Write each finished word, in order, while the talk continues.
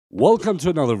Welcome to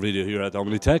another video here at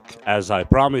Omnitech. As I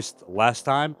promised last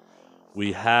time,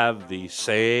 we have the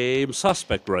same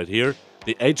suspect right here,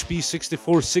 the HP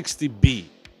 6460B,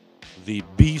 the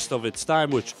beast of its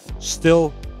time, which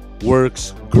still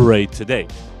works great today.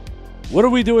 What are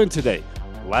we doing today?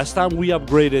 Last time we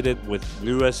upgraded it with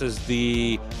new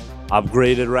SSD,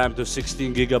 upgraded RAM to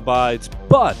 16 gigabytes,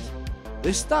 but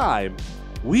this time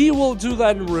we will do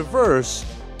that in reverse,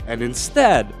 and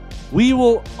instead we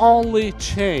will only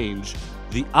change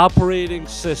the operating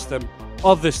system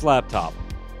of this laptop.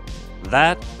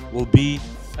 That will be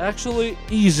actually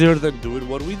easier than doing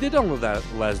what we did on that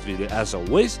last video. As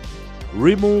always,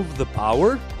 remove the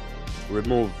power,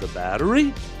 remove the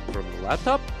battery from the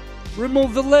laptop,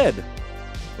 remove the lid,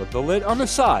 put the lid on the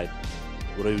side.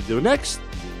 What do we do next?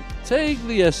 We take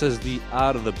the SSD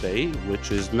out of the bay,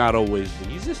 which is not always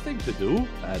the easiest thing to do.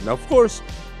 And of course,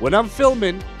 when I'm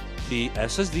filming, the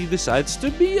SSD decides to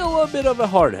be a little bit of a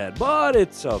hardhead, but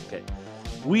it's okay.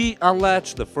 We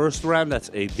unlatch the first RAM,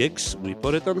 that's 8 gigs, we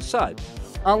put it on the side.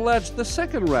 Unlatch the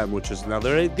second RAM, which is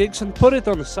another 8 gigs, and put it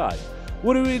on the side.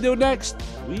 What do we do next?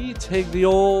 We take the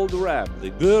old RAM,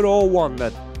 the good old one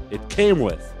that it came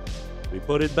with. We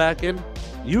put it back in.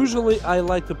 Usually I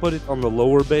like to put it on the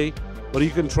lower bay, but you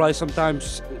can try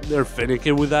sometimes. They're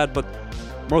finicky with that, but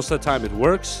most of the time it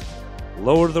works.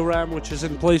 Lower the RAM, which is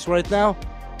in place right now.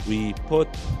 We put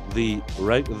the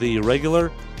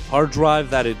regular hard drive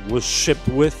that it was shipped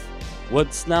with.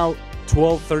 What's now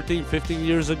 12, 13, 15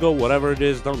 years ago, whatever it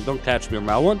is, don't catch me on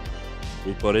that one.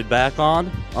 We put it back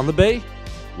on the bay.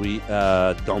 We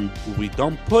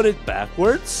don't put it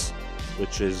backwards,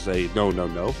 which is a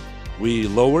no. We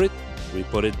lower it. We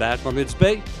put it back on its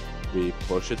bay. We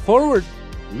push it forward.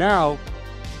 Now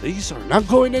these are not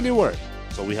going anywhere.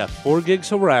 So we have 4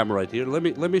 gigs of RAM right here. Let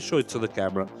me show it to the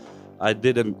camera. I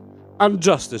did an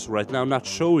injustice right now, not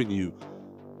showing you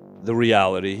the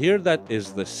reality here. That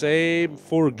is the same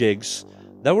 4 gigs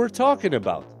that we're talking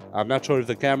about. I'm not sure if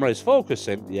the camera is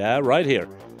focusing. Yeah, right here.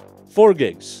 4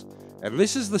 gigs. And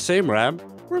this is the same RAM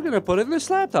we're going to put in this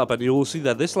laptop. And you will see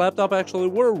that this laptop actually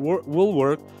will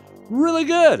work really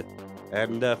good.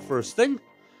 And first thing,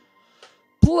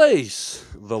 place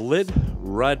the lid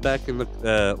right back in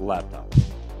the laptop.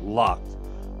 Locked.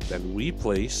 Then we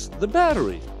place the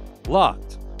battery.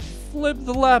 Locked. Flip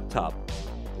the laptop.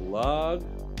 Plug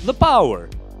the power.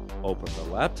 Open the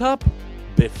laptop.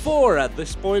 Before, at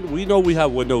this point, we know we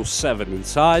have Windows 7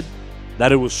 inside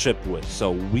that it was shipped with.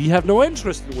 So we have no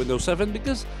interest in Windows 7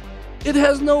 because it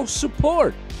has no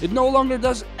support. It no longer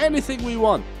does anything we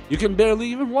want. You can barely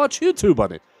even watch YouTube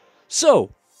on it. So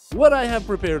what I have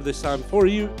prepared this time for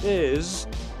you is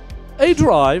a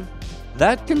drive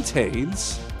that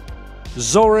contains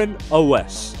Zorin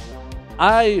OS.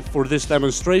 For this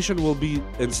demonstration, will be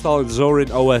installing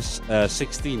Zorin OS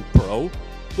 16 Pro,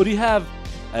 but you have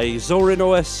a Zorin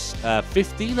OS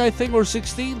 15, I think, or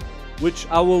 16, which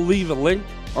I will leave a link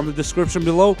on the description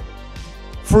below.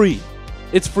 Free.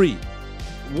 It's free.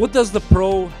 What does the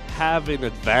Pro have in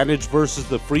advantage versus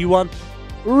the free one?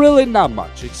 Really not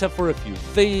much, except for a few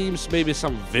themes, maybe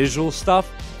some visual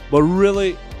stuff, but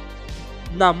really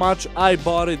not much. I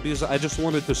bought it because I just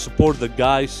wanted to support the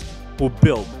guys who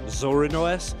built Zorin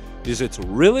OS, because it's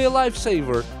really a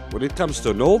lifesaver when it comes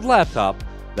to an old laptop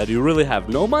that you really have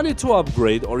no money to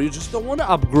upgrade, or you just don't want to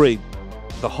upgrade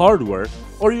the hardware,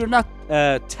 or you're not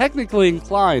technically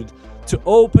inclined to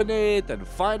open it and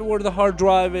find where the hard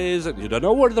drive is, and you don't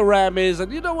know where the RAM is,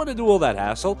 and you don't want to do all that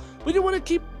hassle, but you want to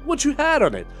keep what you had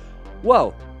on it.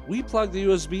 Well, we plug the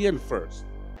USB in first.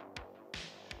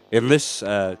 In this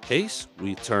case,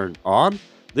 we turn on.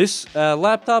 This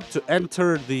laptop, to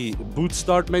enter the boot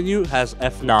start menu, has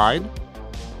F9,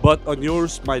 but on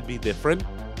yours might be different.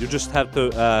 You just have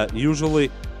to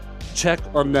usually check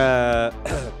on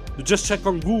just check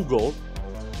on Google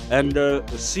and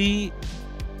see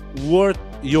what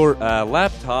your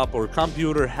laptop or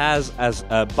computer has as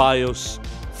BIOS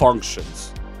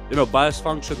functions. You know, BIOS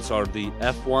functions are the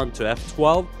F1 to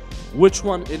F12. Which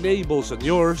one enables on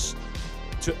yours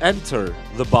to enter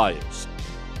the BIOS?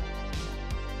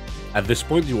 At this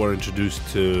point, you are introduced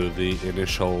to the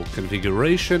initial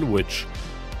configuration, which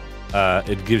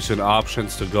it gives you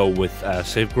options to go with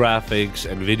safe graphics,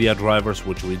 NVIDIA drivers,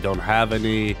 which we don't have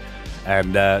any,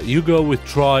 and you go with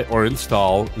try or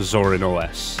install Zorin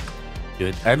OS. You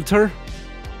hit enter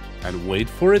and wait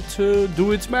for it to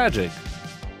do its magic.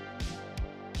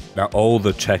 Now all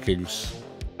the checkings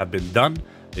have been done.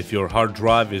 If your hard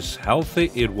drive is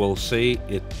healthy, it will say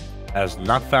it has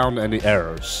not found any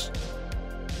errors.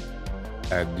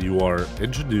 And you are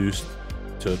introduced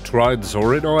to try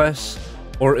Zorin OS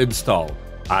or install.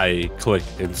 I click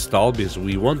install because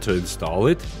we want to install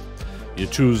it. You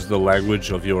choose the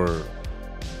language of your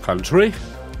country.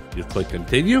 You click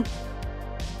continue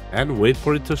and wait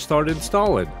for it to start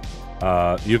installing.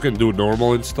 You can do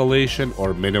normal installation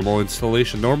or minimal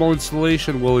installation. Normal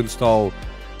installation will install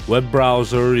web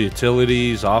browser,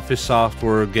 utilities, office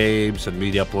software, games, and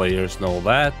media players and all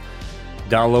that.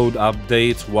 Download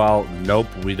updates, well, nope,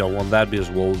 we don't want that because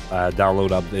we'll download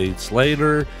updates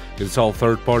later. Install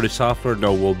third-party software,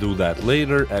 no, we'll do that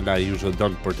later. And I usually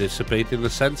don't participate in the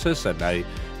census, and I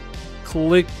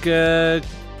click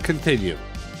continue.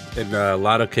 In a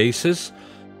lot of cases,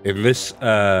 in this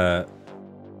at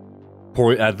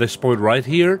this point right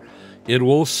here, it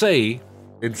will say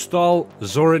install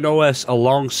Zorin OS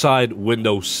alongside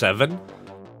Windows 7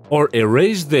 or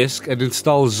erase disk and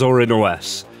install Zorin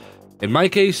OS. In my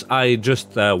case, I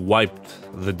just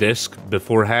wiped the disk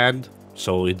beforehand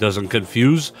so it doesn't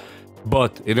confuse.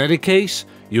 But in any case,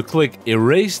 you click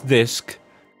erase disk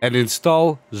and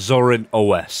install Zorin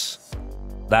OS.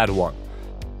 That one.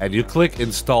 And you click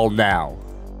install now.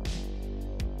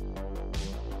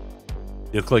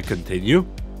 You click continue.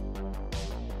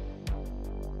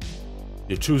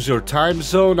 You choose your time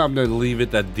zone. I'm going to leave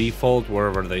it at default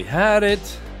wherever they had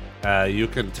it. You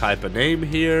can type a name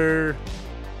here.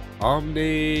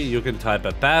 Omni. You can type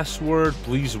a password.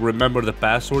 Please remember the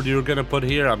password you're going to put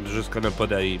here. I'm just going to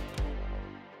put a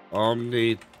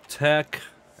Omni Tech.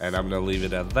 And I'm going to leave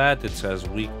it at that. It says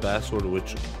weak password,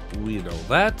 which we know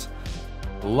that.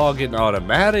 Log in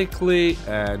automatically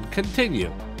and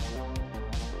continue.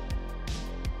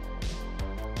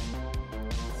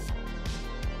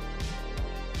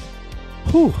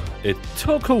 Whew, it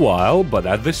took a while, but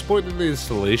at this point in the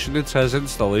installation, it says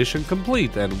installation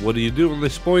complete. And what do you do at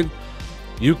this point?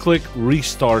 You click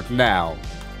restart now.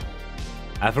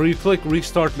 After you click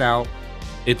restart now,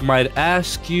 it might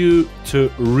ask you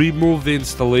to remove the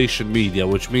installation media,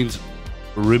 which means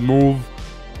remove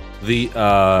the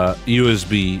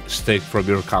USB stick from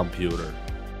your computer.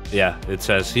 Yeah, it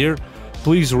says here,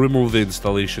 please remove the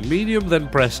installation medium, then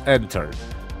press enter.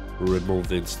 Remove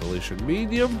the installation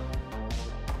medium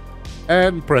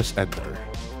and press enter.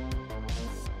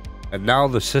 And now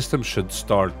the system should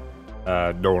start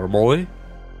normally.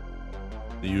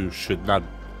 You should not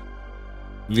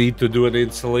need to do an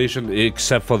installation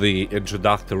except for the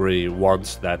introductory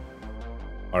ones that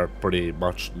are pretty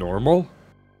much normal.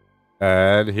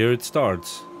 And here it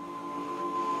starts.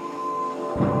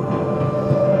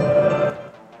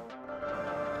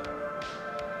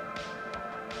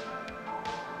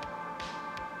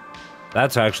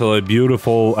 That's actually a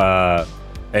beautiful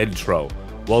intro.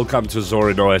 Welcome to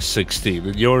Zorin OS 16.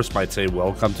 And yours might say,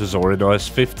 welcome to Zorin OS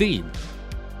 15.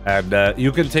 And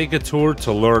you can take a tour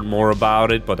to learn more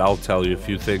about it, but I'll tell you a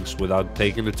few things without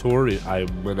taking a tour.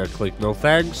 I'm gonna click no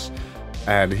thanks.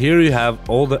 And here you have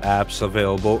all the apps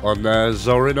available on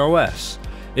Zorin OS.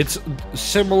 It's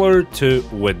similar to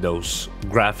Windows,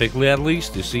 graphically at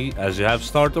least. You see, as you have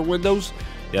start on Windows,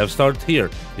 you have start here.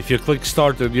 If you click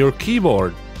start on your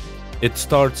keyboard, it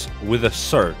starts with a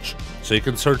search. So you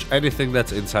can search anything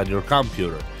that's inside your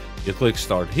computer. You click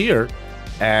start here,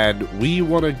 and we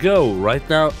want to go right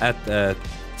now at the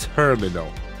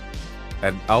terminal.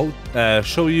 And I'll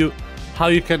show you how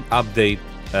you can update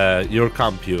your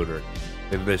computer.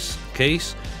 In this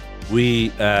case, we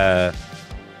have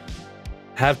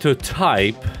to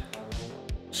type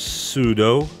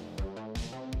sudo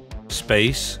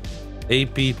space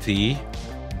apt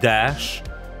dash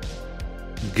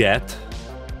get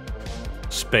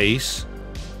space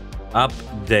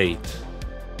update.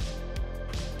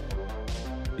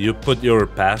 You put your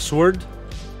password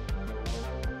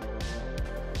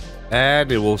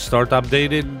and it will start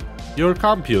updating your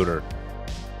computer.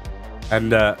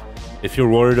 And if you're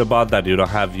worried about that, you don't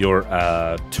have your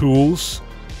tools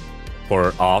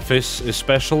for Office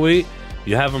especially,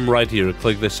 you have them right here.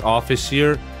 Click this Office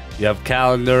here. You have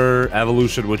Calendar,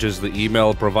 Evolution, which is the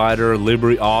email provider,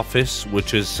 LibreOffice,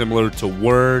 which is similar to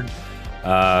Word,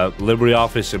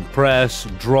 LibreOffice Impress,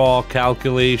 Draw,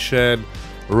 Calculation,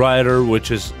 Writer,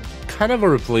 which is kind of a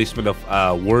replacement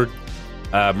of Word,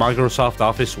 Microsoft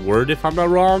Office Word, if I'm not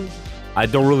wrong. I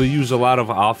don't really use a lot of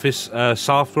Office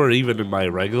software, even in my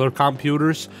regular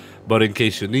computers, but in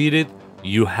case you need it,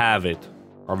 you have it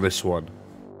on this one.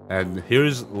 And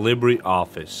here's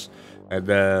LibreOffice.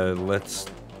 And let's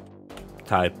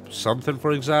type something,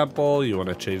 for example. You want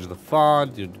to change the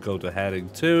font, you go to heading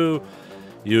 2,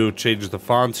 you change the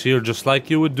fonts here just like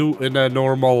you would do in a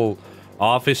normal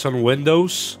Office on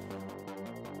Windows.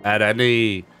 Add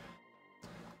any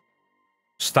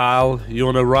style you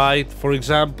want to write. For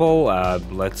example,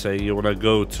 let's say you want to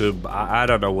go to, I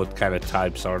don't know what kind of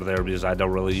types are there because I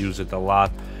don't really use it a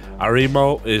lot.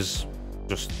 Arimo is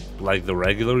just like the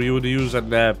regular you would use,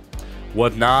 and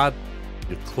whatnot.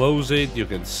 You close it, you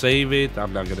can save it.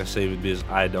 I'm not gonna save it because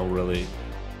I don't really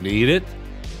need it.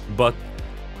 But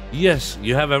yes,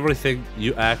 you have everything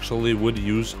you actually would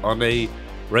use on a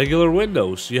regular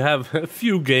Windows. You have a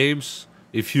few games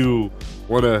if you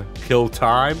want to kill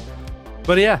time.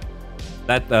 But yeah,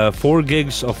 that 4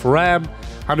 gigs of RAM,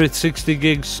 160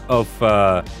 gigs of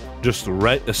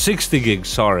 60 gigs,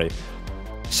 sorry.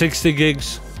 60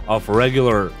 gigs of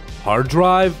regular hard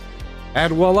drive,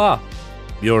 and voila.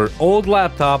 Your old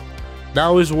laptop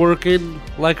now is working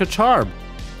like a charm,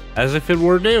 as if it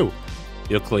were new.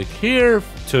 You click here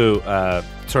to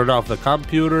turn off the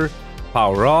computer,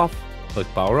 power off, click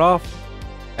power off,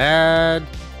 and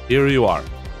here you are.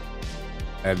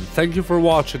 And thank you for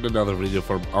watching another video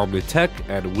from OmniTech,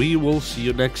 and we will see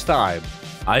you next time.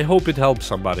 I hope it helps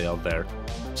somebody out there.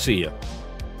 See ya.